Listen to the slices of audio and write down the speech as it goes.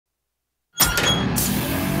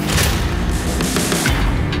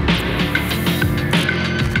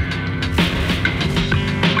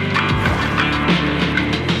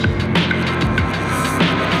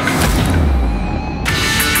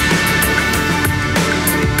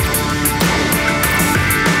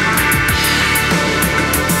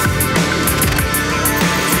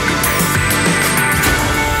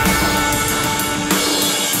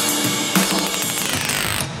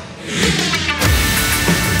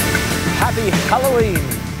Happy Halloween!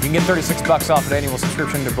 You can get 36 bucks off an annual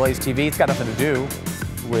subscription to BlazeTV. It's got nothing to do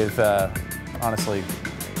with, honestly,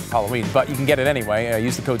 Halloween, but you can get it anyway.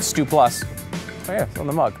 Use the code STUPLUS. Oh yeah, it's on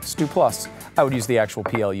the mug, STUPLUS. I would use the actual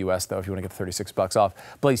PLUS, though, if you want to get the 36 bucks off.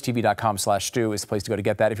 BlazeTV.com/Stu is the place to go to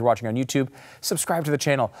get that. If you're watching on YouTube, subscribe to the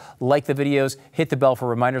channel, like the videos, hit the bell for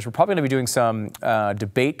reminders. We're probably going to be doing some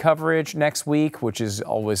debate coverage next week, which is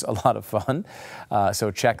always a lot of fun.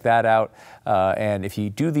 So check that out. And if you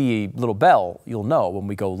do the little bell, you'll know when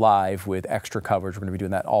we go live with extra coverage. We're going to be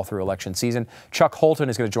doing that all through election season. Chuck Holton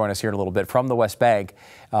is going to join us here in a little bit from the West Bank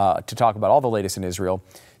to talk about all the latest in Israel.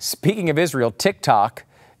 Speaking of Israel, TikTok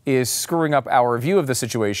is screwing up our view of the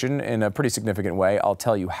situation in a pretty significant way. I'll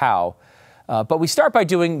tell you how. But we start by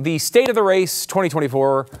doing the State of the Race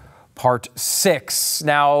 2024 Part 6.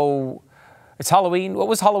 Now, it's Halloween. What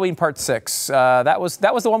was Halloween Part 6? That was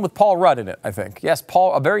the one with Paul Rudd in it, I think. Yes,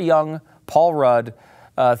 a very young Paul Rudd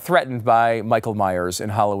threatened by Michael Myers in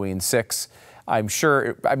Halloween 6. I'm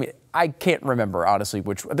sure, I can't remember, honestly,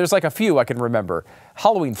 which. There's like a few I can remember.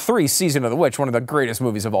 Halloween 3, Season of the Witch, one of the greatest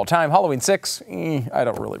movies of all time. Halloween 6, I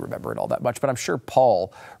don't really remember it all that much, but I'm sure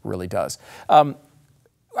Paul really does. I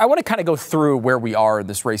want to kind of go through where we are in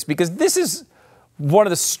this race, because this is one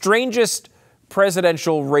of the strangest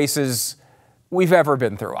presidential races we've ever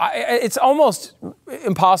been through. It's almost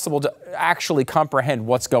impossible to actually comprehend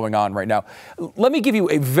what's going on right now. Let me give you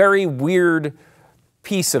a very weird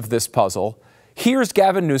piece of this puzzle. Here's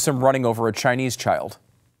Gavin Newsom running over a Chinese child.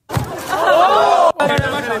 Oh,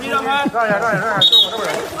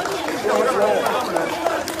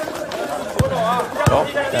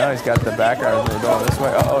 now he's got the background. We're going this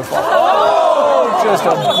way. Oh, just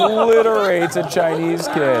obliterates a Chinese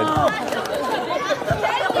kid.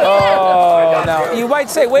 Oh, now you might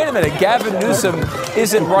say, wait a minute, Gavin Newsom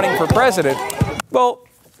isn't running for president. Well,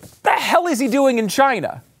 the hell is he doing in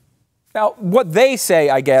China? Now, what they say,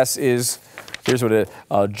 I guess, is, here's what it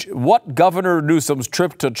is. What Governor Newsom's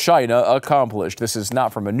trip to China accomplished. This is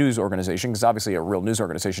not from a news organization, because obviously a real news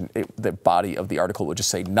organization, the body of the article would just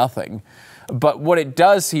say nothing. But what it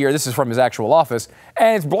does here, this is from his actual office,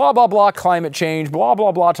 and it's blah, blah, blah, climate change, blah,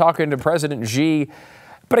 blah, blah, talking to President Xi.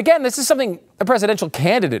 But again, this is something a presidential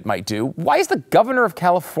candidate might do. Why is the governor of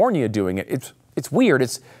California doing it? It's weird.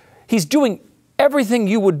 He's doing everything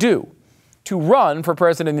you would do to run for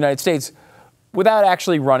president of the United States without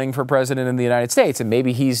actually running for president in the United States. And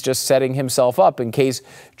maybe he's just setting himself up in case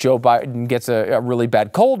Joe Biden gets a really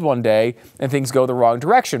bad cold one day and things go the wrong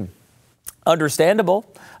direction. Understandable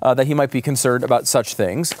that he might be concerned about such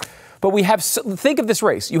things. But think of this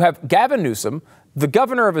race. You have Gavin Newsom, the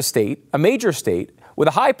governor of a state, a major state, with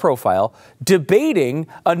a high profile, debating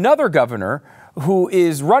another governor who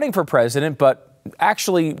is running for president, but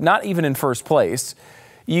actually not even in first place.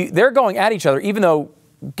 They're going at each other, even though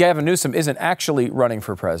Gavin Newsom isn't actually running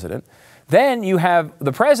for president. Then you have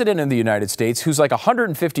the president of the United States, who's like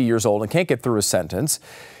 150 years old and can't get through a sentence.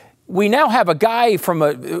 We now have a guy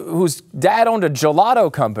whose dad owned a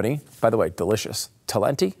gelato company. By the way, delicious.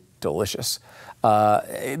 Talenti, delicious.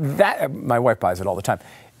 My wife buys it all the time.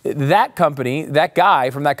 That guy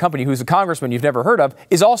from that company, who's a congressman you've never heard of,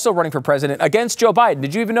 is also running for president against Joe Biden.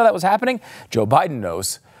 Did you even know that was happening? Joe Biden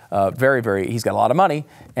knows. He's got a lot of money,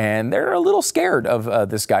 and they're a little scared of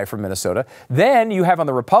this guy from Minnesota. Then you have on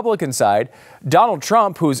the Republican side, Donald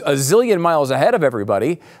Trump, who's a zillion miles ahead of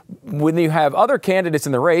everybody. When you have other candidates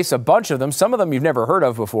in the race, a bunch of them, some of them you've never heard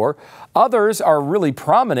of before. Others are really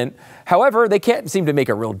prominent. However, they can't seem to make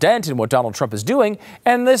a real dent in what Donald Trump is doing.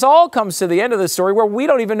 And this all comes to the end of the story where we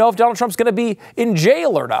don't even know if Donald Trump's going to be in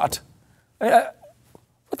jail or not.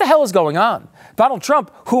 What the hell is going on? Donald Trump,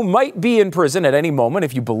 who might be in prison at any moment,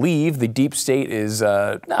 if you believe the deep state is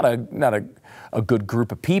not a good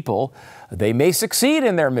group of people, they may succeed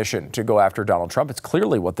in their mission to go after Donald Trump. It's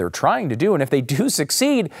clearly what they're trying to do. And if they do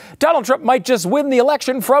succeed, Donald Trump might just win the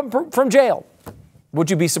election from jail. Would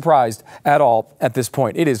you be surprised at all at this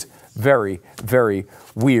point? It is very, very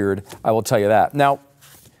weird, I will tell you that. Now,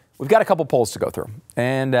 we've got a couple polls to go through.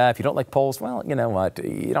 And if you don't like polls, well, you know what?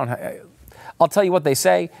 I'll tell you what they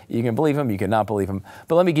say. You can believe them, you cannot believe them.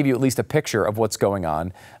 But let me give you at least a picture of what's going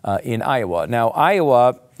on in Iowa. Now,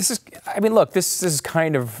 Iowa, this is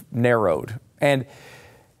kind of narrowed. And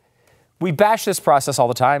we bash this process all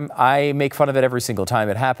the time. I make fun of it every single time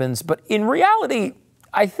it happens. But in reality,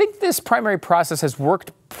 I think this primary process has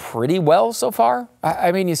worked pretty well so far.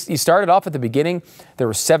 I mean, you started off at the beginning. There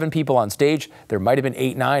were 7 people on stage. There might have been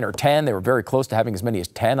 8, 9, or 10. They were very close to having as many as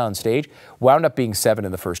 10 on stage. Wound up being 7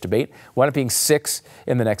 in the first debate. Wound up being 6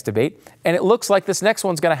 in the next debate. And it looks like this next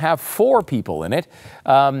one's going to have 4 people in it.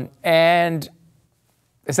 And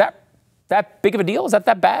is that that big of a deal? Is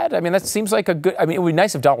that bad? I mean, that seems like a good, I mean, it would be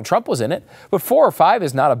nice if Donald Trump was in it, but 4 or 5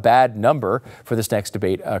 is not a bad number for this next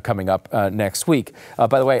debate coming up next week.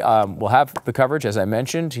 By the way, we'll have the coverage, as I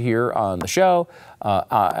mentioned, here on the show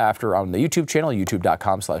after on the YouTube channel,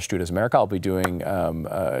 youtube.com/StudioAmerica. I'll be doing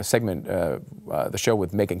a segment, the show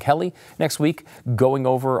with Megyn Kelly next week, going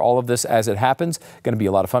over all of this as it happens. Going to be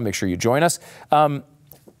a lot of fun. Make sure you join us.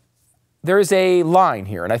 There is a line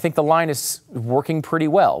here, and I think the line is working pretty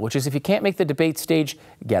well, which is if you can't make the debate stage,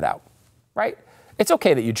 get out, right? It's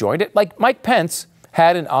okay that you joined it. Like Mike Pence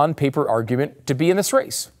had an on-paper argument to be in this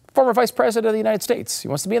race. Former Vice President of the United States. He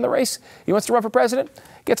wants to be in the race. He wants to run for president.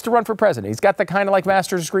 Gets to run for president. He's got the kind of like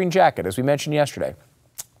master's green jacket, as we mentioned yesterday.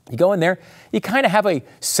 You go in there, you kind of have a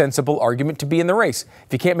sensible argument to be in the race.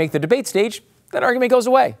 If you can't make the debate stage, that argument goes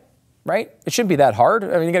away. Right? It shouldn't be that hard. I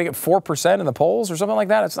mean, you're going to get 4% in the polls or something like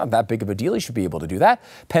that. It's not that big of a deal. You should be able to do that.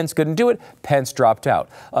 Pence couldn't do it. Pence dropped out.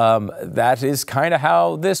 That is kind of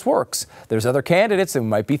how this works. There's other candidates that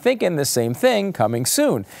might be thinking the same thing coming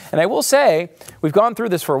soon. And I will say, we've gone through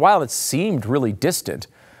this for a while. It seemed really distant.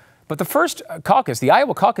 But the first caucus, the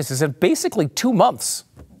Iowa caucus, is in basically 2 months.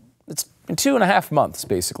 It's in 2.5 months,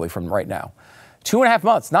 basically, from right now. 2.5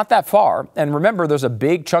 months, not that far. And remember, there's a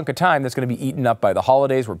big chunk of time that's going to be eaten up by the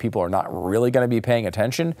holidays where people are not really going to be paying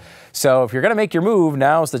attention. So if you're going to make your move,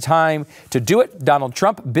 now's the time to do it. Donald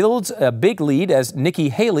Trump builds a big lead as Nikki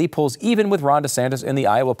Haley pulls even with Ron DeSantis in the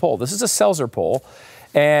Iowa poll. This is a Seltzer poll.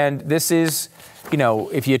 And this is, you know,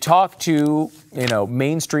 if you talk to, you know,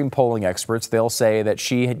 mainstream polling experts, they'll say that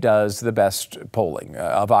she does the best polling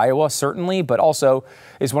of Iowa, certainly, but also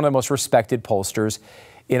is one of the most respected pollsters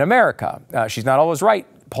in America. She's not always right.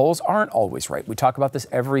 Polls aren't always right. We talk about this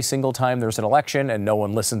every single time there's an election, and no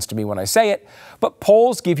one listens to me when I say it. But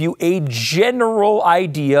polls give you a general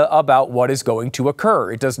idea about what is going to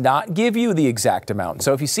occur. It does not give you the exact amount.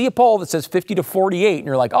 So if you see a poll that says 50 to 48, and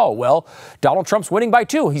you're like, oh, well, Donald Trump's winning by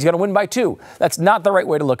 2. He's going to win by 2. That's not the right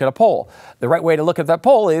way to look at a poll. The right way to look at that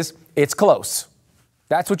poll is it's close.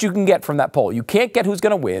 That's what you can get from that poll. You can't get who's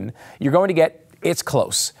going to win. You're going to get it's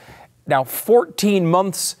close. Now, 14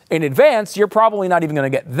 months in advance, you're probably not even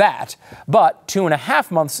going to get that. But 2.5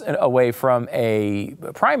 months away from a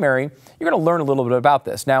primary, you're going to learn a little bit about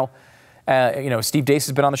this. Now, you know, Steve Deace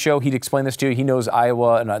has been on the show. He'd explain this to you. He knows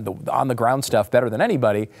Iowa and the on-the-ground stuff better than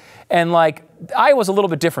anybody. And, like, Iowa's a little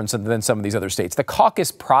bit different than some of these other states. The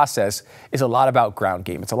caucus process is a lot about ground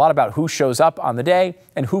game. It's a lot about who shows up on the day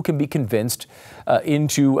and who can be convinced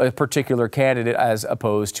into a particular candidate as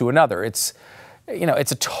opposed to another. It's, you know,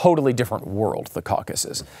 it's a totally different world, the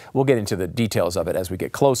caucuses. We'll get into the details of it as we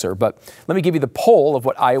get closer, but let me give you the poll of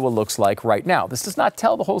what Iowa looks like right now. This does not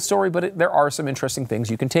tell the whole story, but there are some interesting things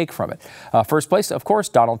you can take from it. First place, of course,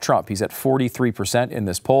 Donald Trump. He's at 43% in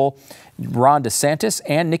this poll. Ron DeSantis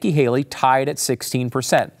and Nikki Haley tied at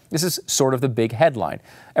 16%. This is sort of the big headline.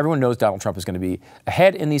 Everyone knows Donald Trump is going to be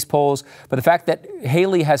ahead in these polls, but the fact that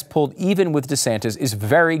Haley has pulled even with DeSantis is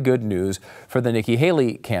very good news for the Nikki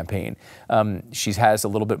Haley campaign. She has a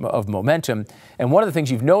little bit of momentum. And one of the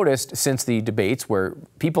things you've noticed since the debates where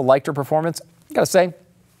people liked her performance, I got to say,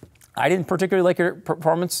 I didn't particularly like her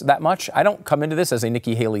performance that much. I don't come into this as a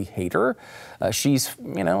Nikki Haley hater. She's,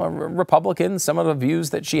 you know, a Republican. Some of the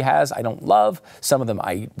views that she has I don't love. Some of them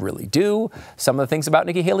I really do. Some of the things about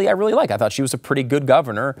Nikki Haley I really like. I thought she was a pretty good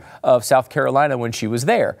governor of South Carolina when she was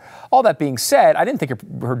there. All that being said, I didn't think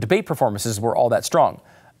her debate performances were all that strong.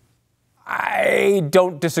 I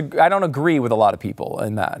don't disagree. I don't agree with a lot of people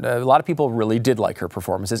in that. A lot of people really did like her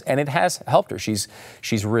performances, and it has helped her. She's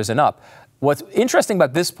risen up. What's interesting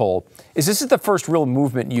about this poll is this is the first real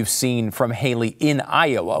movement you've seen from Haley in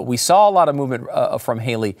Iowa. We saw a lot of movement from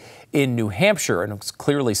Haley in New Hampshire and it's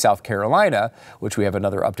clearly South Carolina, which we have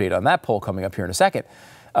another update on that poll coming up here in a second.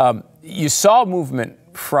 You saw movement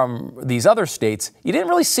from these other states. You didn't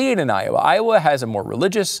really see it in Iowa. Iowa has a more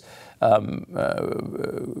religious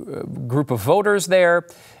group of voters there.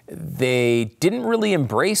 They didn't really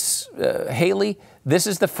embrace Haley. This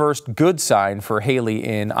is the first good sign for Haley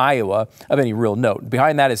in Iowa of any real note.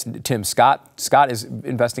 Behind that is Tim Scott. Scott is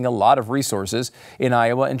investing a lot of resources in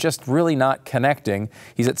Iowa and just really not connecting.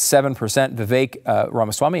 He's at 7%. Vivek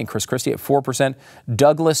Ramaswamy and Chris Christie at 4%.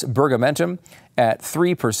 Douglas Bergamentum at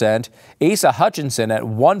 3%. Asa Hutchinson at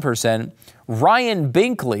 1%. Ryan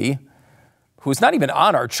Binkley, who's not even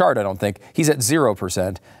on our chart, I don't think, he's at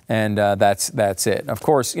 0%, and that's it. Of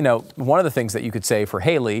course, you know, one of the things that you could say for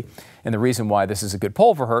Haley, and the reason why this is a good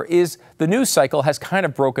poll for her, is the news cycle has kind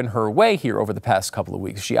of broken her way here over the past couple of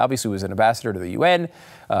weeks. She obviously was an ambassador to the UN.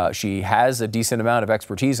 She has a decent amount of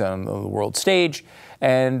expertise on the world stage,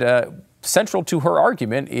 and central to her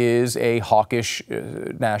argument is a hawkish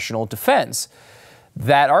national defense.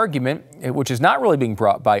 That argument, which is not really being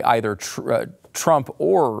brought by either Trump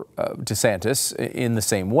or DeSantis in the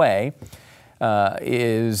same way,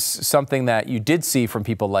 is something that you did see from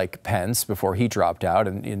people like Pence before he dropped out,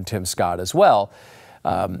 and Tim Scott as well.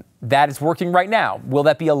 That is working right now. Will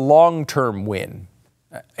that be a long-term win?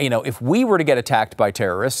 If we were to get attacked by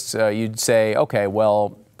terrorists, you'd say, okay,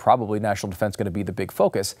 well, probably national defense going to be the big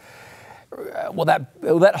focus. Will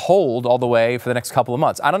that hold all the way for the next couple of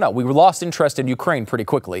months? I don't know. We lost interest in Ukraine pretty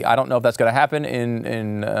quickly. I don't know if that's going to happen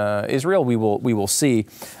in Israel. We will see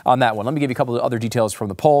on that one. Let me give you a couple of other details from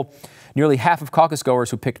the poll. Nearly half of caucus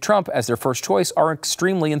goers who picked Trump as their first choice are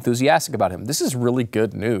extremely enthusiastic about him. This is really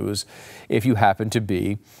good news if you happen to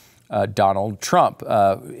be Donald Trump.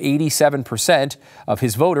 87% of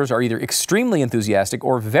his voters are either extremely enthusiastic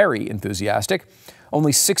or very enthusiastic.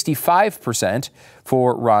 Only 65%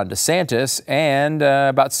 for Ron DeSantis, and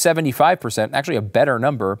about 75%, actually a better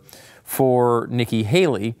number, for Nikki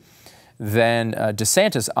Haley than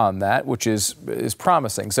DeSantis on that, which is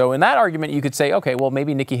promising. So in that argument, you could say, okay, well,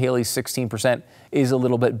 maybe Nikki Haley's 16% is a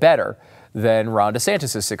little bit better than Ron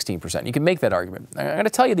DeSantis' 16%. You can make that argument. I'm going to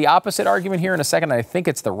tell you the opposite argument here in a second. I think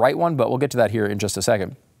it's the right one, but we'll get to that here in just a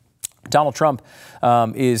second. Donald Trump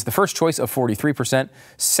is the first choice of 43%,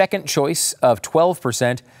 second choice of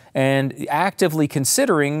 12%, and actively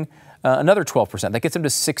considering another 12%. That gets him to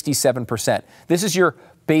 67%. This is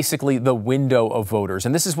basically the window of voters.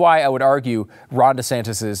 And this is why I would argue Ron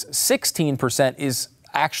DeSantis' 16% is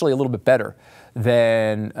actually a little bit better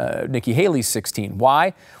than Nikki Haley's 16.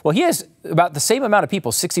 Why? Well, he has about the same amount of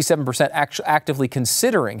people, 67%, actively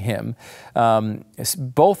considering him.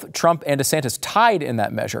 Both Trump and DeSantis tied in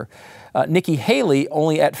that measure. Nikki Haley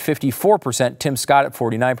only at 54%, Tim Scott at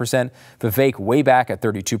 49%, Vivek way back at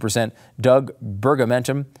 32%, Doug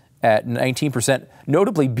Burgamentum at 19%,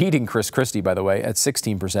 notably beating Chris Christie, by the way, at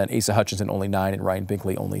 16%, Asa Hutchinson only 9%, and Ryan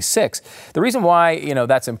Binkley only 6%. The reason why,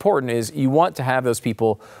 that's important is you want to have those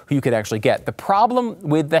people who you could actually get. The problem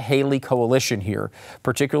with the Haley coalition here,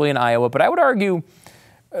 particularly in Iowa, but I would argue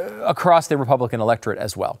across the Republican electorate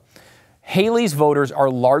as well, Haley's voters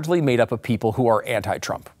are largely made up of people who are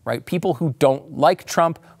anti-Trump, right? People who don't like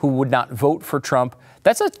Trump, who would not vote for Trump.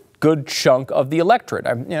 That's a good chunk of the electorate.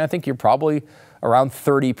 I think you're probably around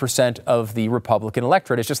 30% of the Republican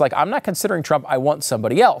electorate. It's just like, I'm not considering Trump, I want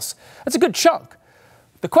somebody else. That's a good chunk.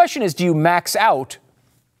 The question is, do you max out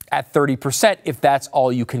at 30% if that's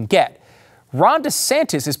all you can get? Ron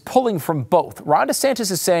DeSantis is pulling from both. Ron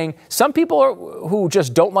DeSantis is saying some people who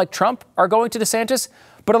just don't like Trump are going to DeSantis,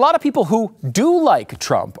 but a lot of people who do like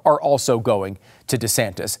Trump are also going to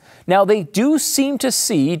DeSantis. Now, they do seem to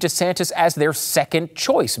see DeSantis as their second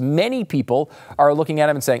choice. Many people are looking at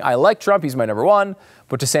him and saying, I like Trump, he's my number one,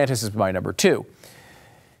 but DeSantis is my number two.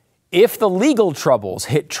 If the legal troubles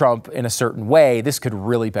hit Trump in a certain way, this could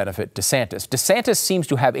really benefit DeSantis. DeSantis seems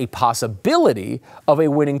to have a possibility of a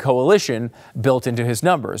winning coalition built into his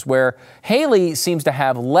numbers, where Haley seems to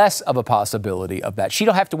have less of a possibility of that.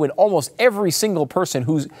 She'll have to win almost every single person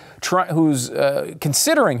who's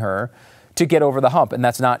considering her to get over the hump, and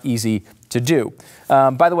that's not easy to do.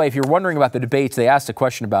 By the way, if you're wondering about the debates, they asked a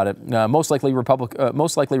question about it. Most likely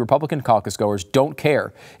Republican caucus goers don't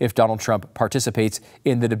care if Donald Trump participates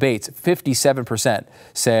in the debates. 57%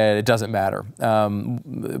 said it doesn't matter.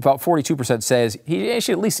 About 42% says he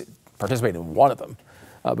should at least participate in one of them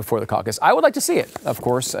before the caucus. I would like to see it, of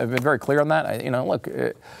course. I've been very clear on that. Look,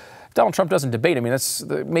 Donald Trump doesn't debate. I mean, that's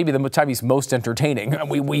maybe the time he's most entertaining.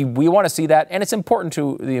 We want to see that, and it's important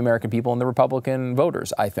to the American people and the Republican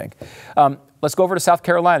voters, I think. Let's go over to South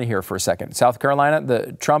Carolina here for a second. South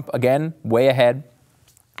Carolina, Trump, again, way ahead.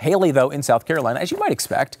 Haley, though, in South Carolina, as you might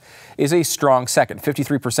expect, is a strong second.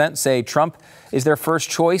 53% say Trump is their first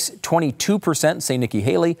choice. 22% say Nikki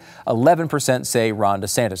Haley. 11% say Ron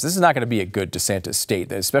DeSantis. This is not going to be a good DeSantis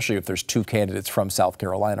state, especially if there's two candidates from South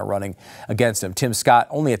Carolina running against him. Tim Scott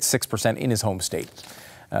only at 6% in his home state.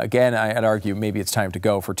 Again, I'd argue maybe it's time to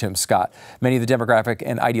go for Tim Scott. Many of the demographic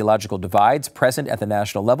and ideological divides present at the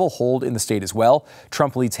national level hold in the state as well.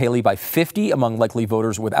 Trump leads Haley by 50 among likely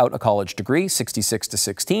voters without a college degree, 66 to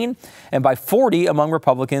 16, and by 40 among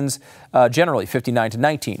Republicans generally, 59 to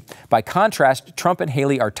 19. By contrast, Trump and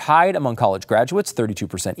Haley are tied among college graduates,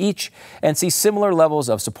 32% each, and see similar levels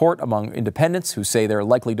of support among independents who say they're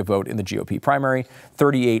likely to vote in the GOP primary,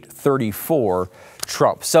 38-34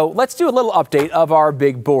 Trump. So let's do a little update of our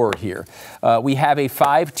big board here. We have a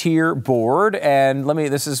 5-tier board, and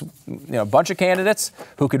this is a bunch of candidates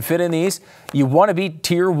who could fit in these. You want to be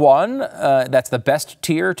tier 1. That's the best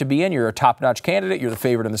tier to be in. You're a top-notch candidate. You're the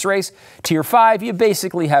favorite in this race. Tier 5, you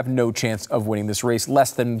basically have no chance of winning this race,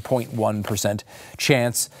 less than 0.1%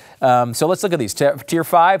 chance. So let's look at these. Tier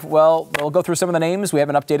 5, well, we'll go through some of the names. We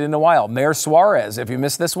haven't updated in a while. Mayor Suarez, if you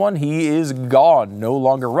missed this one, he is gone. No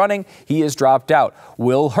longer running. He is dropped out.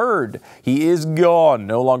 Will Hurd, he is gone.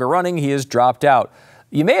 No longer running. He is dropped out.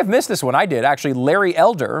 You may have missed this one. I did. Actually, Larry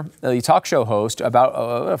Elder, the talk show host,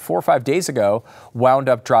 about 4 or 5 days ago, wound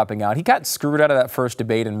up dropping out. He got screwed out of that first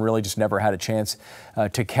debate and really just never had a chance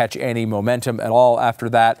to catch any momentum at all after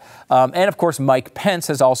that. And, of course, Mike Pence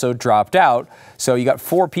has also dropped out. So you got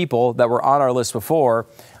 4 people that were on our list before,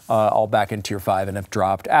 all back in Tier 5 and have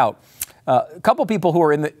dropped out. A couple people who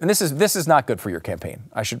are in and this is not good for your campaign.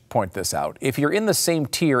 I should point this out. If you're in the same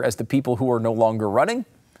tier as the people who are no longer running,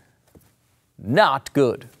 not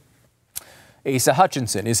good. Asa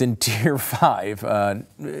Hutchinson is in Tier 5.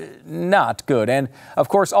 Not good. And, of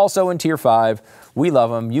course, also in Tier 5, we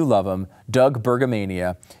love him, you love him, Doug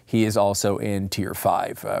Bergamania. He is also in Tier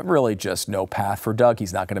 5. Really just no path for Doug.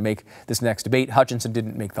 He's not going to make this next debate. Hutchinson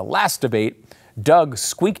didn't make the last debate. Doug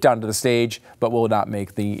squeaked onto the stage, but will not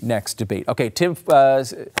make the next debate. Okay, I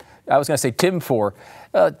was going to say Tim 4.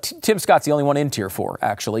 Tim Scott's the only one in Tier 4,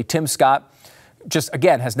 actually. Tim Scott just,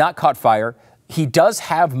 again, has not caught fire. He does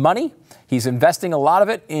have money. He's investing a lot of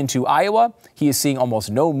it into Iowa. He is seeing almost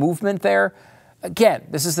no movement there. Again,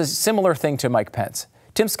 this is a similar thing to Mike Pence.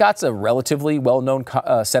 Tim Scott's a relatively well-known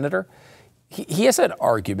senator. He has an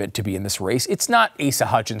argument to be in this race. It's not Asa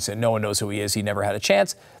Hutchinson. No one knows who he is. He never had a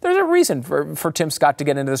chance. There's a reason for Tim Scott to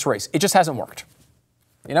get into this race. It just hasn't worked.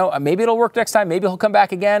 You know, maybe it'll work next time. Maybe he'll come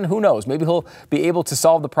back again. Who knows? Maybe he'll be able to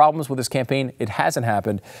solve the problems with his campaign. It hasn't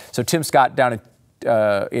happened. So Tim Scott down at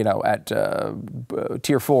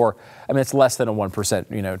Tier 4, I mean, it's less than a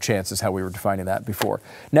 1%, chance is how we were defining that before.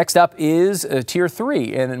 Next up is Tier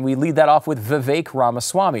 3, and we lead that off with Vivek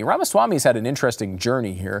Ramaswamy. Ramaswamy's had an interesting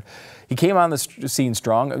journey here. He came on the scene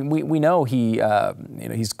strong. We know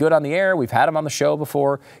he's good on the air. We've had him on the show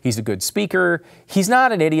before. He's a good speaker. He's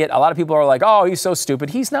not an idiot. A lot of people are like, oh, he's so stupid.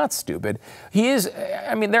 He's not stupid. He is.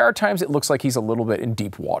 I mean, there are times it looks like he's a little bit in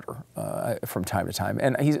deep water from time to time.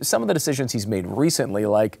 And some of the decisions he's made recently,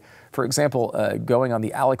 like, for example, going on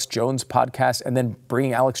the Alex Jones podcast and then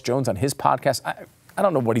bringing Alex Jones on his podcast. I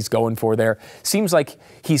don't know what he's going for there. Seems like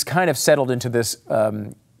he's kind of settled into this.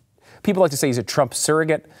 People like to say he's a Trump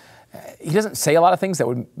surrogate. He doesn't say a lot of things that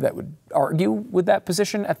would argue with that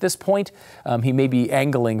position at this point. He may be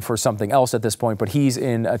angling for something else at this point, but he's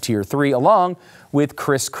in a Tier 3 along with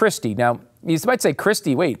Chris Christie. Now, you might say,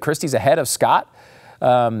 Christie's ahead of Scott?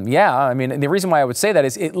 Yeah, I mean, and the reason why I would say that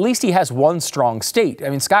is at least he has one strong state. I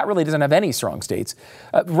mean, Scott really doesn't have any strong states.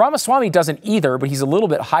 Ramaswamy doesn't either, but he's a little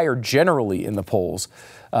bit higher generally in the polls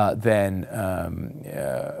than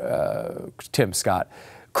Tim Scott.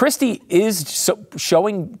 Christie is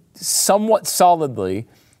showing somewhat solidly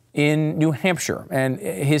in New Hampshire, and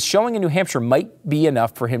his showing in New Hampshire might be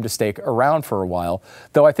enough for him to stay around for a while,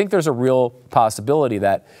 though I think there's a real possibility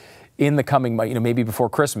that in the coming, maybe before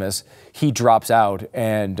Christmas, he drops out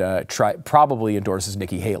and probably endorses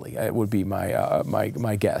Nikki Haley. It would be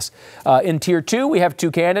my guess. In Tier 2, we have 2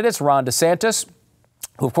 candidates, Ron DeSantis,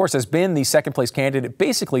 who, of course, has been the second-place candidate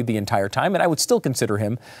basically the entire time, and I would still consider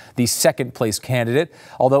him the second-place candidate,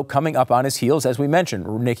 although coming up on his heels, as we mentioned,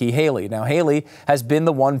 Nikki Haley. Now, Haley has been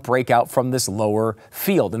the one breakout from this lower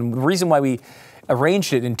field, and the reason why we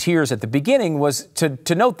arranged it in tiers at the beginning was to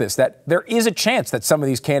note this, that there is a chance that some of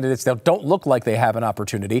these candidates that don't look like they have an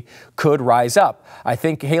opportunity could rise up. I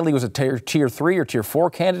think Haley was a Tier 3 or Tier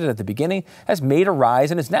 4 candidate at the beginning, has made a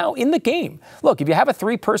rise, and is now in the game. Look, if you have a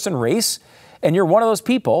 3-person race, and you're one of those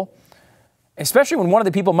people, especially when one of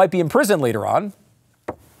the people might be in prison later on,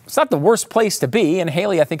 it's not the worst place to be, and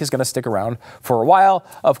Haley, I think, is going to stick around for a while.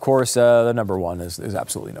 Of course, the number one is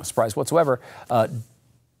absolutely no surprise whatsoever.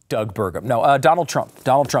 Doug Burgum. No, Donald Trump.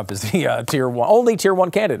 Donald Trump is the only Tier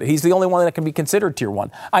 1 candidate. He's the only one that can be considered Tier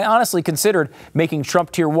 1. I honestly considered making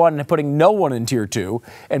Trump Tier 1 and putting no one in Tier 2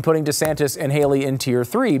 and putting DeSantis and Haley in Tier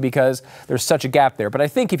 3 because there's such a gap there. But I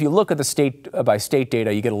think if you look at the state-by-state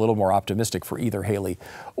data, you get a little more optimistic for either Haley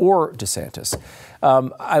or DeSantis.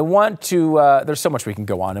 I want to, there's so much we can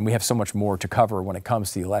go on, and we have so much more to cover when it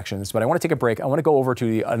comes to the elections, but I want to take a break. I want to go over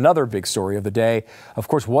to another big story of the day. Of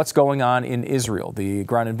course, what's going on in Israel. The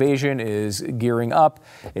ground invasion is gearing up.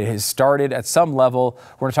 It has started at some level.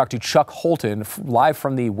 We're going to talk to Chuck Holton live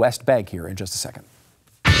from the West Bank here in just a second.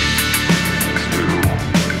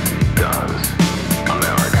 Does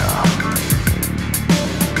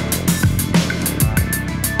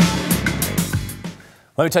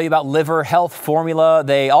Let me tell you about Liver Health Formula.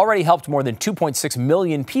 They already helped more than 2.6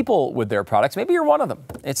 million people with their products. Maybe you're one of them.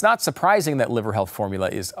 It's not surprising that Liver Health Formula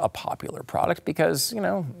is a popular product because, you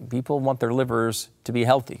know, people want their livers to be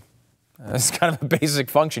healthy. It's kind of a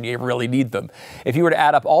basic function. You really need them. If you were to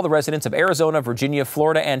add up all the residents of Arizona, Virginia,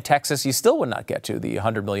 Florida, and Texas, you still would not get to the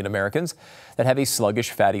 100 million Americans that have a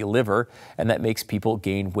sluggish fatty liver, and that makes people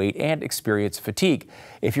gain weight and experience fatigue.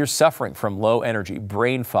 If you're suffering from low energy,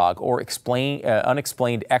 brain fog, or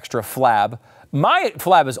unexplained extra flab, my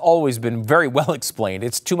flab has always been very well explained.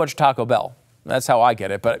 It's too much Taco Bell. That's how I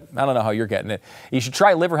get it, but I don't know how you're getting it. You should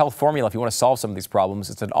try Liver Health Formula if you want to solve some of these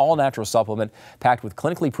problems. It's an all-natural supplement packed with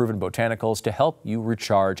clinically proven botanicals to help you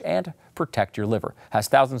recharge and protect your liver. Has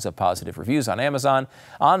thousands of positive reviews on Amazon.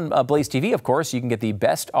 On BlazeTV, of course, you can get the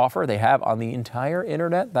best offer they have on the entire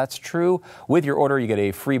internet. That's true. With your order, you get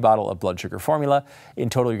a free bottle of blood sugar formula.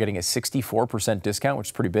 In total, you're getting a 64% discount, which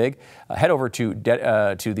is pretty big. Head over to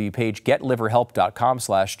the page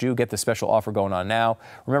getliverhelp.com/Jew. Get the special offer going on now.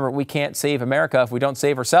 Remember, we can't save America if we don't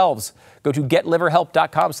save ourselves. Go to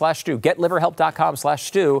getliverhelp.com/Stew.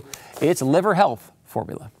 Getliverhelp.com/Stew. It's Liver Health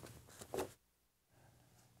Formula.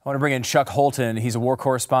 I want to bring in Chuck Holton. He's a war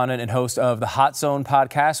correspondent and host of the Hot Zone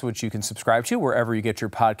podcast, which you can subscribe to wherever you get your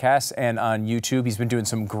podcasts and on YouTube. He's been doing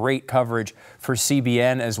some great coverage for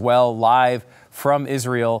CBN as well, live from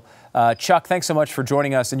Israel. Chuck, thanks so much for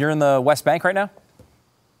joining us. And you're in the West Bank right now?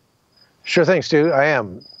 Sure thing, Stu. I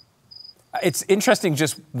am. It's interesting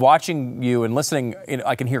just watching you and listening.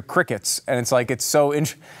 I can hear crickets, and it's like it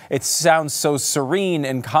sounds so serene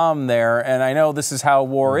and calm there. And I know this is how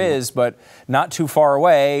war is, but not too far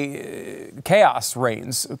away, chaos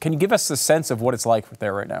reigns. Can you give us a sense of what it's like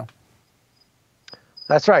there right now?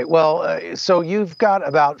 That's right. Well, so you've got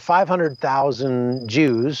about 500,000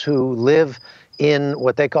 Jews who live in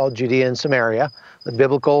what they call Judea and Samaria, the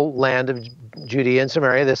biblical land of Judea and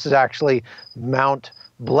Samaria. This is actually Mount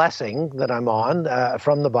Blessing that I'm on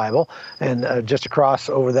from the Bible, and just across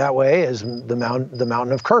over that way is the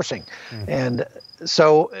mountain of cursing. And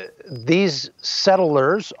so these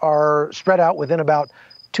settlers are spread out within about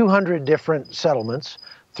 200 different settlements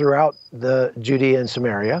throughout the Judea and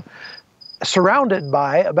Samaria, surrounded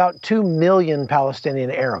by about 2 million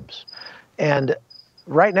Palestinian Arabs. And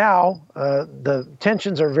right now, the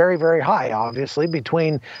tensions are very, very high, obviously,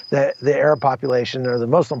 between the Arab population, or the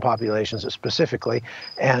Muslim populations specifically,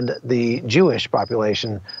 and the Jewish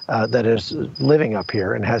population that is living up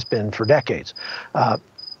here and has been for decades.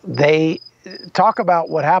 They talk about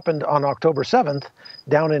what happened on October 7th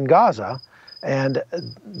down in Gaza, and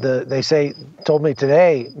they told me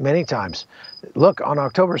today many times, look, on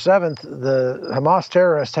October 7th, the Hamas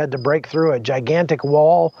terrorists had to break through a gigantic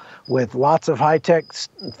wall with lots of high-tech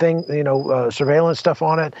surveillance stuff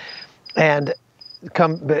on it, and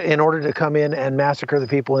in order to come in and massacre the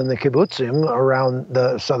people in the kibbutzim around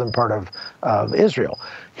the southern part of Israel.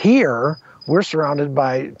 Here, we're surrounded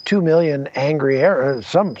by 2 million angry Arabs,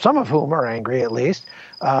 some of whom are angry at least,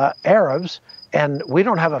 Arabs, and we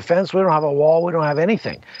don't have a fence, we don't have a wall, we don't have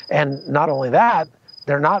anything. And not only that,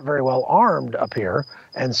 they're not very well armed up here,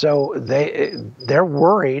 and so they're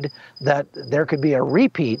worried that there could be a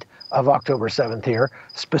repeat of October 7th here,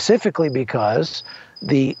 specifically because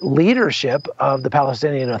the leadership of the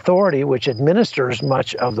Palestinian Authority, which administers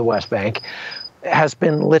much of the West Bank, has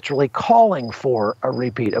been literally calling for a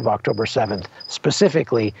repeat of October 7th,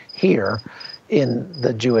 specifically here in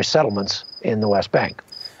the Jewish settlements in the West Bank.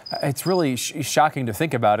 It's really shocking to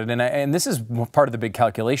think about it, and this is part of the big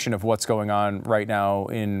calculation of what's going on right now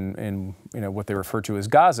in what they refer to as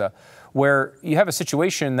Gaza, where you have a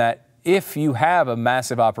situation that if you have a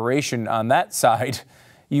massive operation on that side,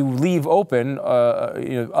 you leave open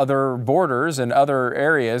other borders and other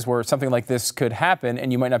areas where something like this could happen,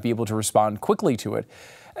 and you might not be able to respond quickly to it.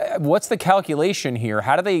 What's the calculation here?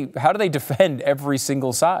 How do they defend every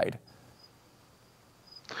single side?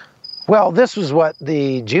 Well, this was what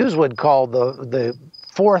the Jews would call the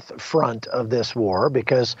fourth front of this war,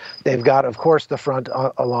 because they've got, of course, the front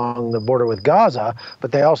along the border with Gaza,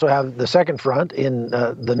 but they also have the second front in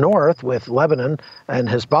the north with Lebanon and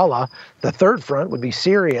Hezbollah. The third front would be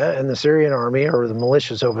Syria and the Syrian army, or the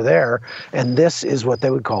militias over there, and this is what they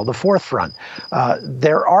would call the fourth front.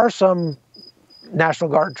 There are some National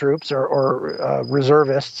Guard troops or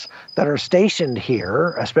reservists that are stationed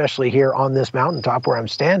here, especially here on this mountaintop where I'm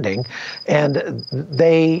standing, and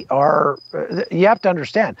they are, you have to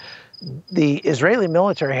understand, the Israeli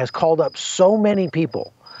military has called up so many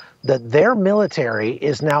people that their military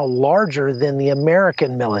is now larger than the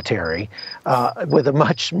American military, with a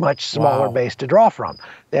much, much smaller base to draw from.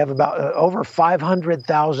 They have about over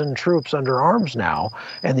 500,000 troops under arms now,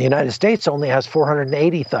 and the United States only has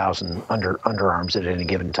 480,000 under arms at any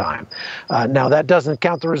given time. Now, that doesn't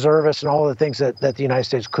count the reservists and all the things that the United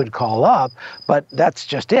States could call up, but that's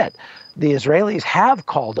just it. The Israelis have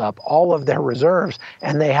called up all of their reserves,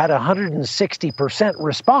 and they had 160%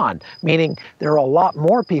 respond, meaning there are a lot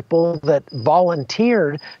more people that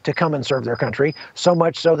volunteered to come and serve their country, so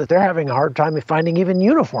much so that they're having a hard time finding even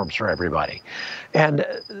uniforms for everybody. And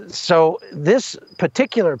so this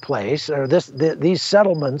particular place, or these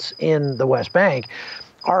settlements in the West Bank,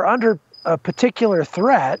 are under a particular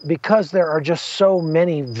threat because there are just so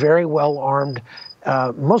many very well-armed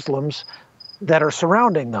Muslims that are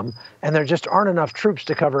surrounding them, and there just aren't enough troops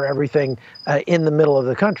to cover everything in the middle of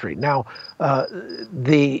the country. Now, I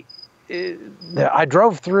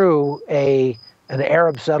drove through an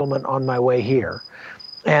Arab settlement on my way here,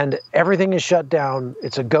 and everything is shut down.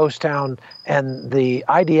 It's a ghost town, and the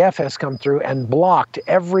IDF has come through and blocked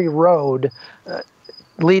every road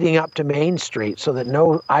leading up to Main Street so that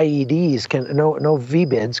no IEDs no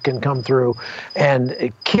VBIDs can come through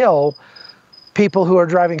and kill people who are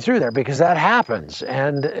driving through there, because that happens.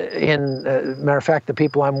 And matter of fact, the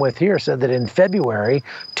people I'm with here said that in February,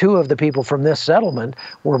 2 of the people from this settlement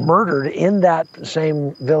were murdered in that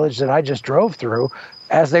same village that I just drove through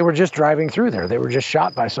as they were just driving through there. They were just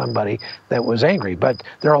shot by somebody that was angry. But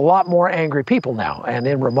there are a lot more angry people now. And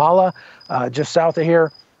in Ramallah, just south of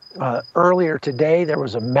here, earlier today, there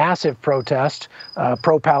was a massive protest,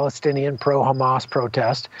 pro-Palestinian, pro-Hamas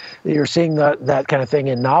protest. You're seeing that kind of thing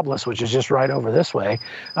in Nablus, which is just right over this way.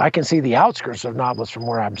 I can see the outskirts of Nablus from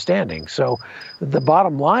where I'm standing. So the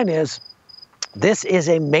bottom line is, this is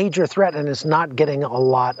a major threat, and it's not getting a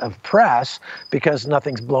lot of press because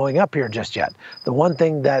nothing's blowing up here just yet. The one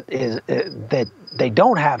thing that they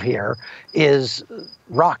don't have here is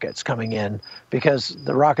rockets coming in, because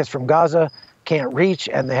the rockets from Gaza can't reach,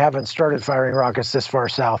 and they haven't started firing rockets this far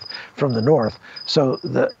south from the north. So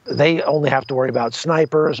they only have to worry about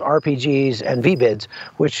snipers, RPGs, and VBIDs,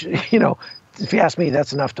 which, you know, if you ask me,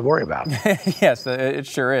 that's enough to worry about. Yes, it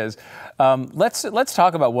sure is. Let's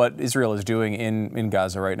talk about what Israel is doing in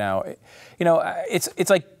Gaza right now. You know, it's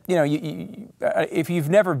like, you know, if you've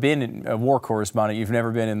never been a war correspondent, you've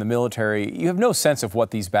never been in the military, you have no sense of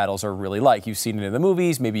what these battles are really like. You've seen it in the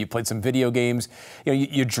movies, maybe you played some video games. You know,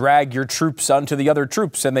 you drag your troops onto the other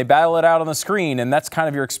troops and they battle it out on the screen, and that's kind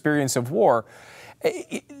of your experience of war.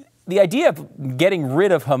 The idea of getting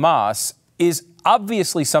rid of Hamas is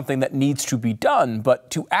obviously something that needs to be done, but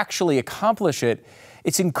to actually accomplish it,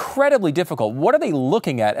 it's incredibly difficult. What are they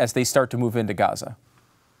looking at as they start to move into Gaza?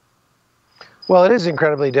 Well, it is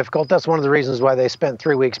incredibly difficult. That's one of the reasons why they spent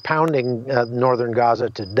 3 weeks pounding northern Gaza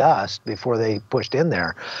to dust before they pushed in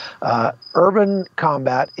there. Urban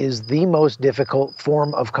combat is the most difficult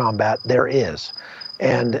form of combat there is.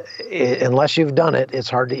 And unless you've done it, it's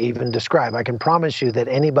hard to even describe. I can promise you that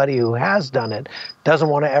anybody who has done it doesn't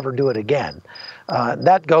want to ever do it again.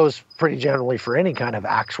 That goes pretty generally for any kind of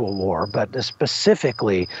actual war, but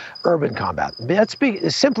specifically urban combat. That's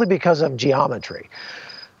simply because of geometry.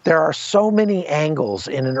 There are so many angles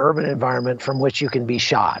in an urban environment from which you can be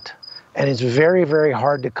shot. And it's very, very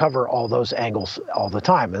hard to cover all those angles all the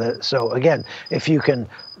time. So again, if you can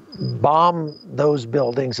bomb those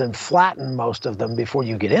buildings and flatten most of them before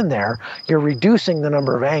you get in there, you're reducing the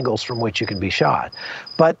number of angles from which you can be shot.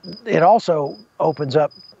 But it also opens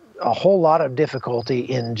up a whole lot of difficulty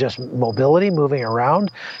in just mobility, moving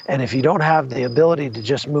around. And if you don't have the ability to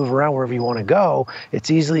just move around wherever you want to go,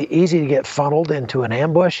 it's easy to get funneled into an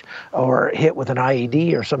ambush or hit with an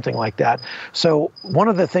IED or something like that. So one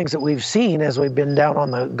of the things that we've seen as we've been down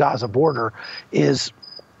on the Gaza border is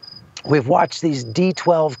we've watched these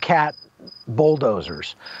D-12 Cat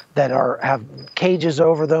bulldozers that have cages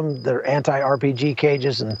over them. They're anti-RPG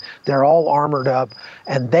cages, and they're all armored up,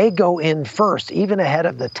 and they go in first, even ahead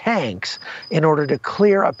of the tanks, in order to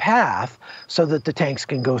clear a path so that the tanks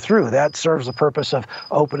can go through. That serves the purpose of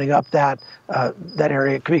opening up that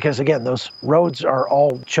area, because again, those roads are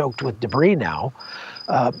all choked with debris now.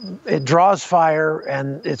 It draws fire,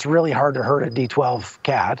 and it's really hard to hurt a D-12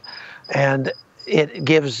 Cat, and it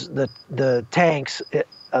gives the tanks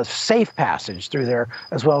a safe passage through there,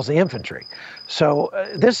 as well as the infantry. So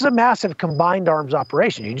this is a massive combined arms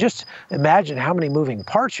operation. You just imagine how many moving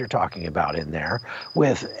parts you're talking about in there,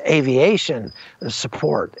 with aviation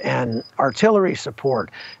support and artillery support.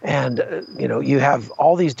 And you know, you have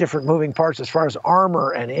all these different moving parts as far as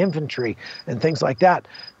armor and infantry and things like that.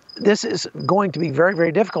 This is going to be very,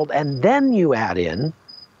 very difficult. And then you add in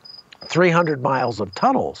 300 miles of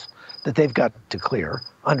tunnels that they've got to clear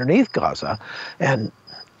underneath Gaza. And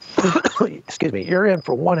excuse me, you're in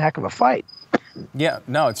for one heck of a fight. Yeah,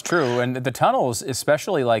 no, it's true. And the tunnels,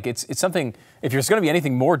 especially, like it's something, if there's going to be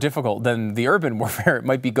anything more difficult than the urban warfare, it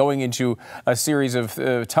might be going into a series of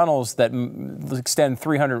tunnels that extend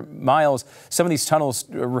 300 miles. Some of these tunnels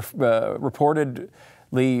reportedly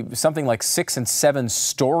something like 6 and 7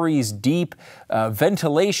 stories deep,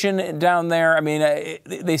 ventilation down there. I mean,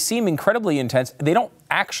 they seem incredibly intense. They don't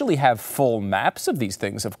actually have full maps of these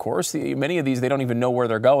things, of course. Many of these, they don't even know where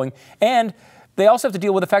they're going. And they also have to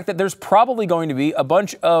deal with the fact that there's probably going to be a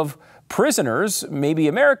bunch of prisoners, maybe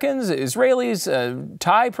Americans, Israelis,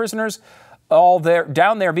 Thai prisoners, all there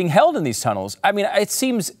down there being held in these tunnels. I mean, it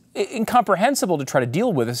seems incomprehensible to try to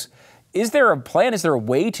deal with this. Is there a plan? Is there a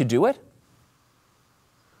way to do it?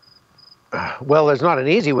 Well, there's not an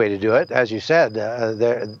easy way to do it. As you said,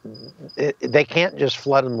 they can't just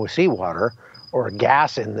flood them with seawater or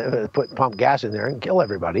gas pump gas in there and kill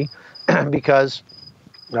everybody because,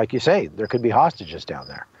 like you say, there could be hostages down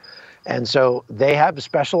there. And so they have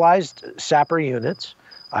specialized sapper units.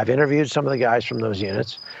 I've interviewed some of the guys from those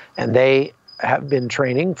units, and they have been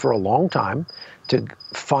training for a long time to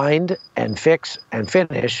find and fix and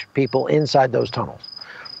finish people inside those tunnels.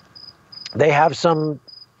 They have some,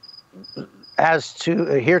 as to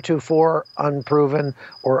heretofore unproven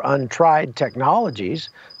or untried technologies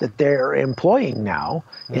that they're employing now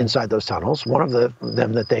inside those tunnels. One of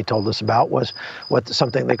them that they told us about was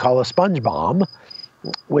something they call a sponge bomb,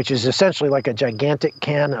 which is essentially like a gigantic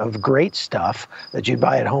can of great stuff that you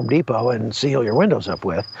buy at Home Depot and seal your windows up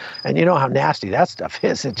with. And you know how nasty that stuff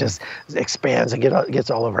is. It just expands and gets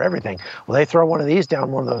all over everything. Well, they throw one of these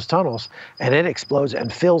down one of those tunnels, and it explodes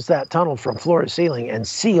and fills that tunnel from floor to ceiling and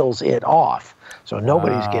seals it off. So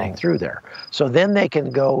nobody's getting through there. So then they can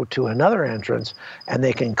go to another entrance, and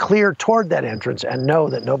they can clear toward that entrance and know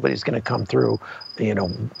that nobody's going to come through,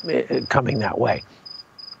 coming that way.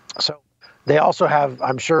 So they also have,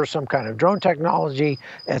 I'm sure, some kind of drone technology,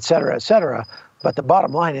 et cetera, et cetera. But the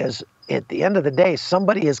bottom line is, at the end of the day,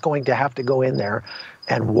 somebody is going to have to go in there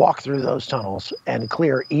and walk through those tunnels and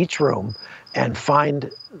clear each room and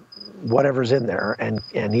find whatever's in there and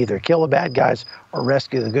either kill the bad guys or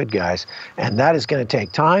rescue the good guys. And that is going to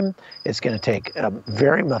take time. It's going to take a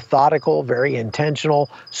very methodical, very intentional,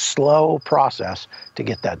 slow process to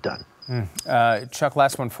get that done. Chuck,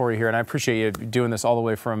 last one for you here, and I appreciate you doing this all the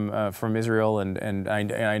way from Israel, and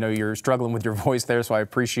I know you're struggling with your voice there, so I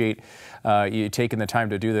appreciate you taking the time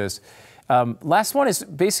to do this. Last one is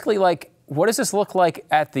basically like, what does this look like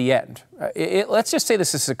at the end? Let's just say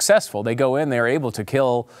this is successful. They go in, they're able to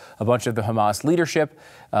kill a bunch of the Hamas leadership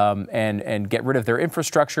and get rid of their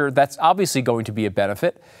infrastructure. That's obviously going to be a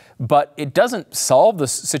benefit, but it doesn't solve the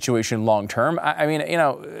situation long term. I mean,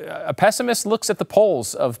 a pessimist looks at the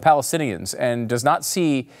polls of Palestinians and does not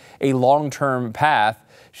see a long-term path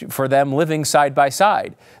for them living side by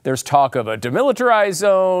side. There's talk of a demilitarized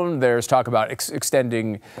zone. There's talk about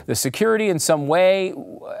extending the security in some way.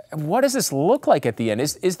 What does this look like at the end?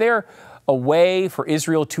 Is there a way for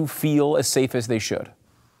Israel to feel as safe as they should?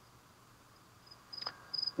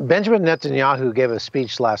 Benjamin Netanyahu gave a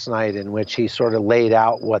speech last night in which he sort of laid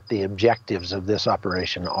out what the objectives of this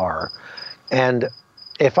operation are. And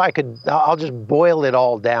if I could, I'll just boil it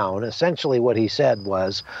all down. Essentially what he said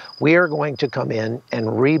was, we are going to come in and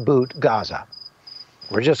reboot Gaza.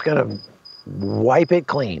 We're just going to wipe it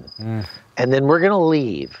clean. And then we're going to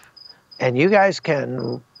leave. And you guys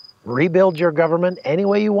can rebuild your government any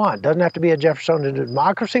way you want. Doesn't have to be a Jeffersonian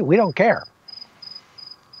democracy. We don't care.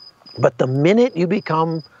 But the minute you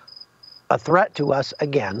become a threat to us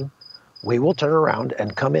again, we will turn around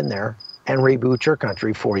and come in there and reboot your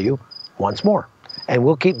country for you once more. And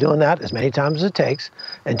we'll keep doing that as many times as it takes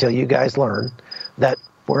until you guys learn that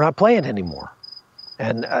we're not playing anymore.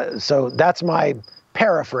 And so that's my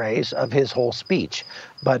paraphrase of his whole speech.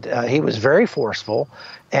 But he was very forceful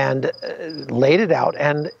and laid it out,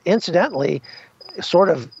 and incidentally sort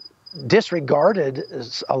of disregarded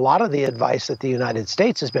a lot of the advice that the United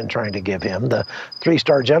States has been trying to give him, the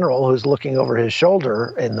three-star general who's looking over his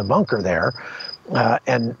shoulder in the bunker there,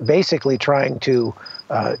 and basically trying to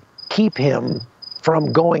keep him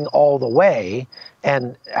from going all the way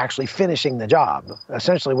and actually finishing the job.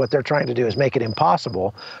 Essentially what they're trying to do is make it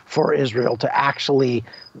impossible for Israel to actually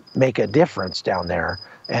make a difference down there.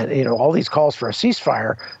 And all these calls for a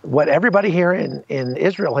ceasefire, what everybody here in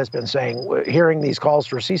Israel has been saying, hearing these calls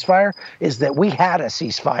for a ceasefire, is that we had a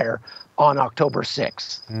ceasefire on October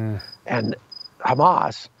 6th. And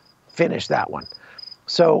Hamas finished that one.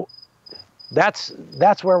 So that's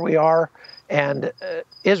where we are. And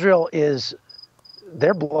Israel is,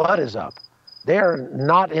 their blood is up. They are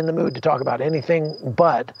not in the mood to talk about anything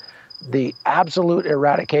but the absolute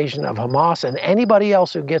eradication of Hamas and anybody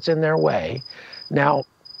else who gets in their way. Now,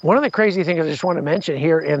 one of the crazy things I just want to mention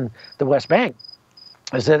here in the West Bank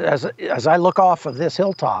is that as I look off of this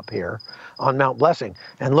hilltop here on Mount Blessing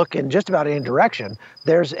and look in just about any direction,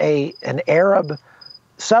 there's an Arab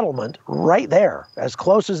settlement right there, as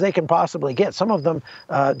close as they can possibly get. Some of them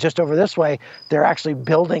just over this way, they're actually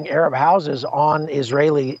building Arab houses on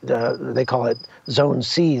Israeli, they call it Zone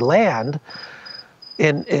C land,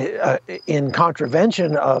 in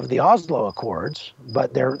contravention of the Oslo Accords,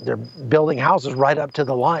 but they're building houses right up to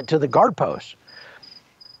the line, to the guard posts.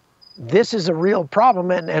 This is a real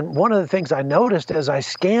problem, and one of the things I noticed as I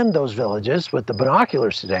scanned those villages with the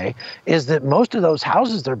binoculars today is that most of those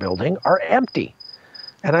houses they're building are empty.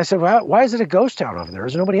 And I said, well, why is it a ghost town over there?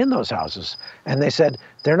 There's nobody in those houses. And they said,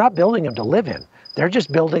 they're not building them to live in. They're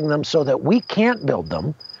just building them so that we can't build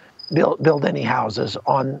any houses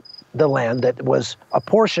on the land that was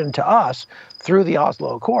apportioned to us through the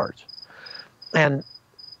Oslo Accords. And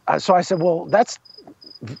so I said, well, that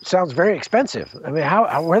sounds very expensive. I mean,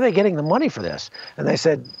 where are they getting the money for this? And they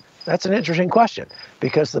said, that's an interesting question,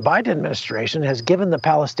 because the Biden administration has given the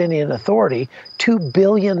Palestinian Authority $2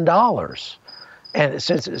 billion and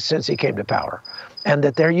since he came to power, and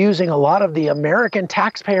that they're using a lot of the American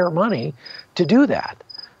taxpayer money to do that.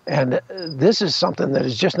 And this is something that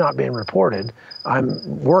is just not being reported.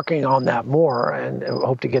 I'm working on that more and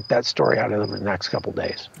hope to get that story out of the next couple of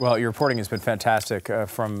days. Well, your reporting has been fantastic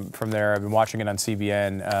from there. I've been watching it on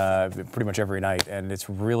CBN pretty much every night, and it's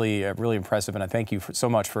really, really impressive. And I thank you so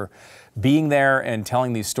much for being there and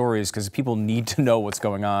telling these stories, because people need to know what's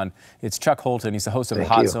going on. It's Chuck Holton. He's the host of the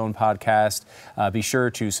Hot Zone podcast. Be sure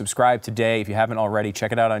to subscribe today if you haven't already.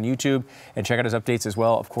 Check it out on YouTube and check out his updates as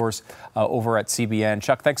well, of course, over at CBN.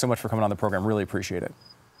 Chuck, thanks so much for coming on the program. Really appreciate it.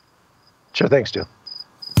 Sure, thanks, Stu.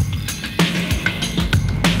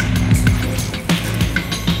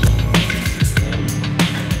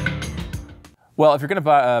 Well, if you're going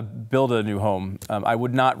to build a new home, I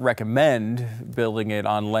would not recommend building it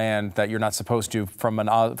on land that you're not supposed to from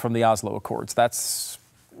the Oslo Accords. That's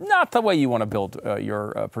not the way you want to build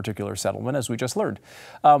your particular settlement, as we just learned.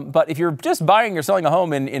 But if you're just buying or selling a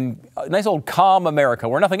home in nice old calm America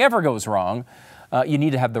where nothing ever goes wrong, you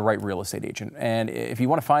need to have the right real estate agent. And if you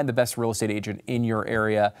want to find the best real estate agent in your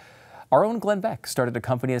area, our own Glenn Beck started a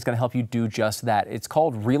company that's going to help you do just that. It's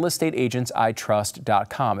called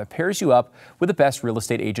realestateagentsitrust.com. It pairs you up with the best real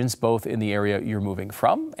estate agents, both in the area you're moving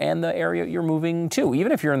from and the area you're moving to.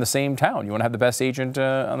 Even if you're in the same town, you want to have the best agent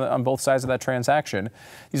on both sides of that transaction.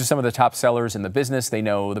 These are some of the top sellers in the business. They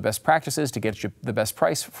know the best practices to get you the best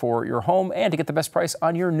price for your home and to get the best price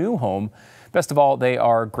on your new home. Best of all, they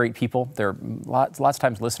are great people. They're lots of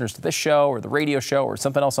times listeners to this show or the radio show or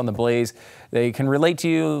something else on the Blaze. They can relate to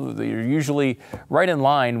you. They're usually right in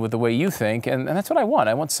line with the way you think, and that's what I want.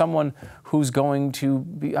 I want someone who's going to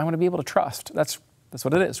be, I want to be able to trust. That's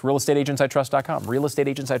what it is. Realestateagentsitrust.com.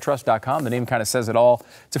 Realestateagentsitrust.com. The name kind of says it all.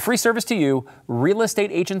 It's a free service to you.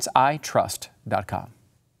 Realestateagentsitrust.com.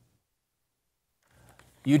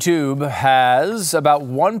 YouTube has about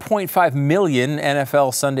 1.5 million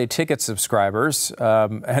NFL Sunday Ticket subscribers.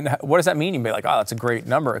 And what does that mean? You'd be like, oh, that's a great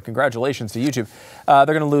number. Congratulations to YouTube. They're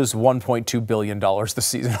going to lose $1.2 billion this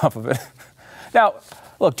season off of it. Now,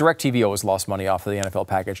 look, DirecTV always lost money off of the NFL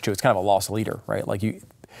package, too. It's kind of a loss leader, right? Like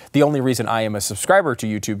the only reason I am a subscriber to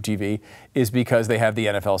YouTube TV is because they have the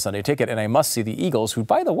NFL Sunday Ticket, and I must see the Eagles, who,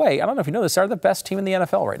 by the way, I don't know if you know this, are the best team in the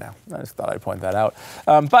NFL right now. I just thought I'd point that out.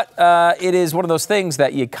 But it is one of those things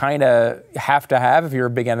that you kind of have to have if you're a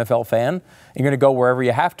big NFL fan. You're going to go wherever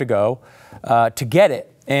you have to go to get it.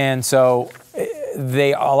 And so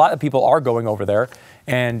a lot of people are going over there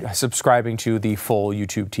and subscribing to the full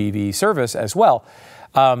YouTube TV service as well.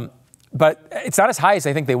 But it's not as high as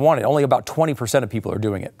I think they wanted. Only about 20% of people are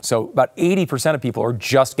doing it. So about 80% of people are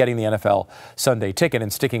just getting the NFL Sunday Ticket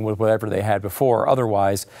and sticking with whatever they had before.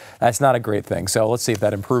 Otherwise, that's not a great thing. So let's see if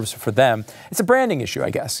that improves for them. It's a branding issue, I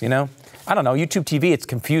guess, you know? I don't know. YouTube TV, it's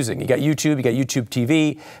confusing. You got YouTube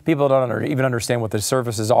TV. People don't even understand what the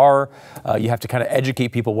services are. You have to kind of educate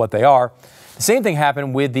people what they are. The same thing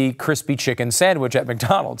happened with the crispy chicken sandwich at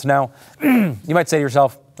McDonald's. Now, you might say to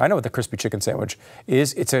yourself, I know what the crispy chicken sandwich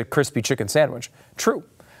is. It's a crispy chicken sandwich. True.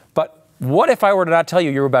 But what if I were to not tell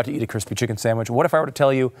you were about to eat a crispy chicken sandwich? What if I were to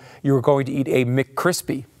tell you you were going to eat a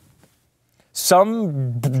McCrispy?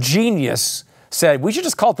 Some genius said, we should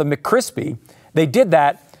just call it the McCrispy. They did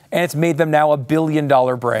that, and it's made them now $1 billion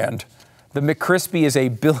brand. The McCrispy is a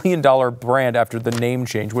billion-dollar brand after the name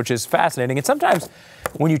change, which is fascinating. And sometimes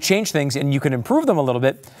when you change things and you can improve them a little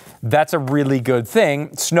bit, that's a really good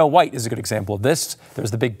thing. Snow White is a good example of this.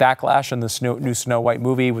 There's the big backlash in the new Snow White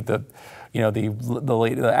movie with the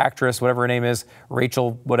actress, whatever her name is,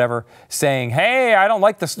 Rachel, whatever, saying, hey, I don't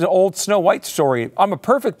like the old Snow White story. I'm a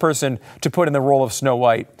perfect person to put in the role of Snow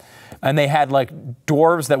White. And they had like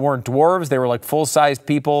dwarves that weren't dwarves. They were like full-sized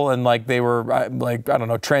people and like they were like, I don't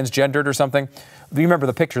know, transgendered or something. You remember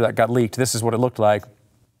the picture that got leaked. This is what it looked like.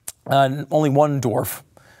 Only one dwarf.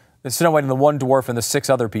 It's Snow White and the one dwarf and the 6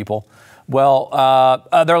 other people. Well,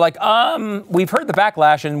 they're like, we've heard the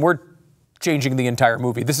backlash and we're changing the entire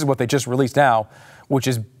movie. This is what they just released now, which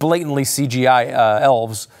is blatantly CGI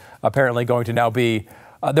elves apparently going to now be,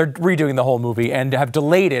 they're redoing the whole movie and have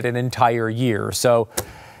delayed it an entire year. So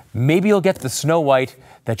maybe you'll get the Snow White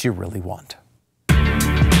that you really want.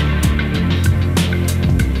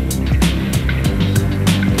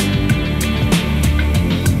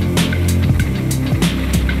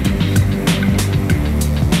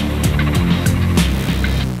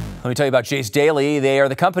 Let me tell you about JASE Daily. They are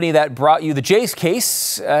the company that brought you the JASE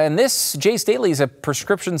case. And this JASE Daily is a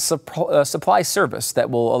prescription supply service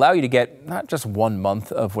that will allow you to get not just 1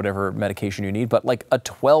 month of whatever medication you need, but like a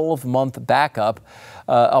 12-month backup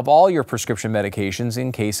of all your prescription medications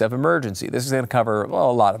in case of emergency. This is going to cover,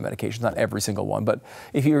 well, a lot of medications, not every single one, but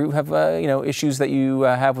if you have issues that you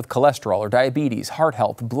have with cholesterol or diabetes, heart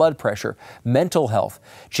health, blood pressure, mental health,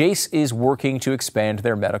 JASE is working to expand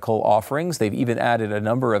their medical offerings. They've even added a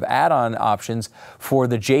number of add-on options for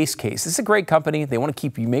the JASE case. This is a great company. They want to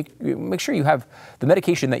keep you make sure you have the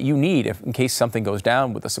medication that you need in case something goes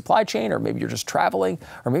down with the supply chain, or maybe you're just traveling,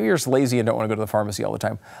 or maybe you're just lazy and don't want to go to the pharmacy all the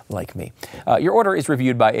time, like me. Your order is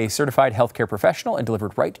reviewed by a certified healthcare professional and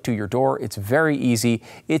delivered right to your door. It's very easy.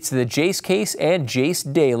 It's the JASE case and JASE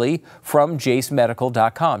Daily from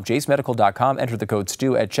JaseMedical.com. JaseMedical.com. Enter the code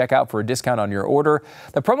STU at checkout for a discount on your order.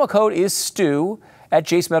 The promo code is STU at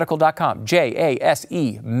JaseMedical.com.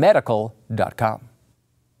 JASE Medical.com.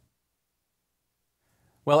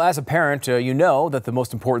 Well, as a parent, you know that the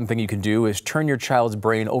most important thing you can do is turn your child's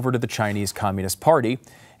brain over to the Chinese Communist Party.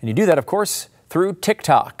 And you do that, of course, through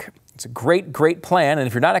TikTok. It's a great, great plan. And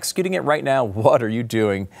if you're not executing it right now, what are you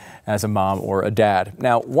doing as a mom or a dad?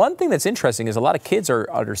 Now, one thing that's interesting is a lot of kids are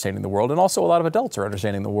understanding the world, and also a lot of adults are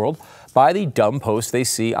understanding the world by the dumb posts they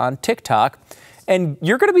see on TikTok. And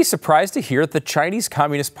you're going to be surprised to hear that the Chinese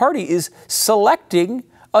Communist Party is selecting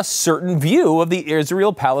a certain view of the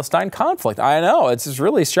Israel-Palestine conflict. I know, it's just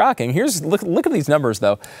really shocking. Look at these numbers,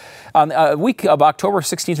 though. On a week of October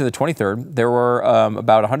 16th to the 23rd, there were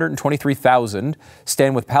about 123,000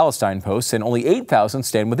 Stand With Palestine posts and only 8,000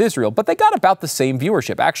 Stand With Israel. But they got about the same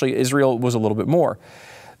viewership. Actually, Israel was a little bit more.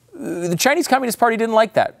 The Chinese Communist Party didn't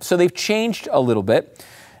like that, so they've changed a little bit.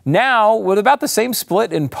 Now, with about the same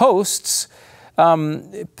split in posts,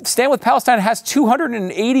 Stand With Palestine has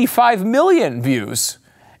 285 million views,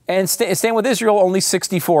 and Stand With Israel only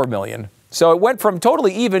 64 million. So it went from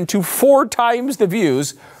totally even to 4 times the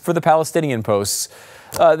views for the Palestinian posts.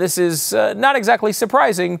 This is not exactly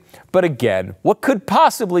surprising, but again, what could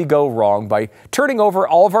possibly go wrong by turning over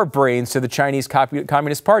all of our brains to the Chinese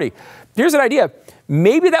Communist Party? Here's an idea.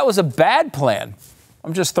 Maybe that was a bad plan.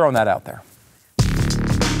 I'm just throwing that out there.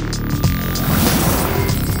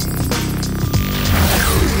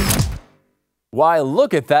 Why,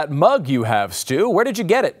 look at that mug you have, Stu. Where did you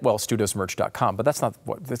get it? Well, StuDoesMerch.com, but it's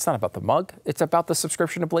not about the mug. It's about the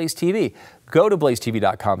subscription to Blaze TV. Go to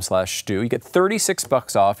BlazeTV.com/Stu. You get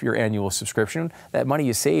 $36 off your annual subscription. That money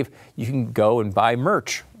you save, you can go and buy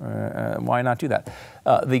merch. Why not do that?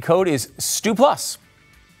 The code is STUPLUS.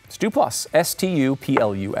 STUPLUS,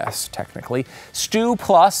 S-T-U-P-L-U-S, technically.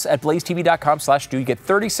 STUPLUS at BlazeTV.com/Stu. You get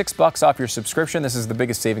 $36 off your subscription. This is the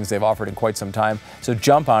biggest savings they've offered in quite some time, so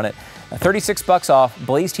jump on it. $36 off,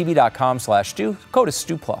 BlazeTV.com/Stu. Code is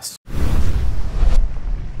STUPLUS.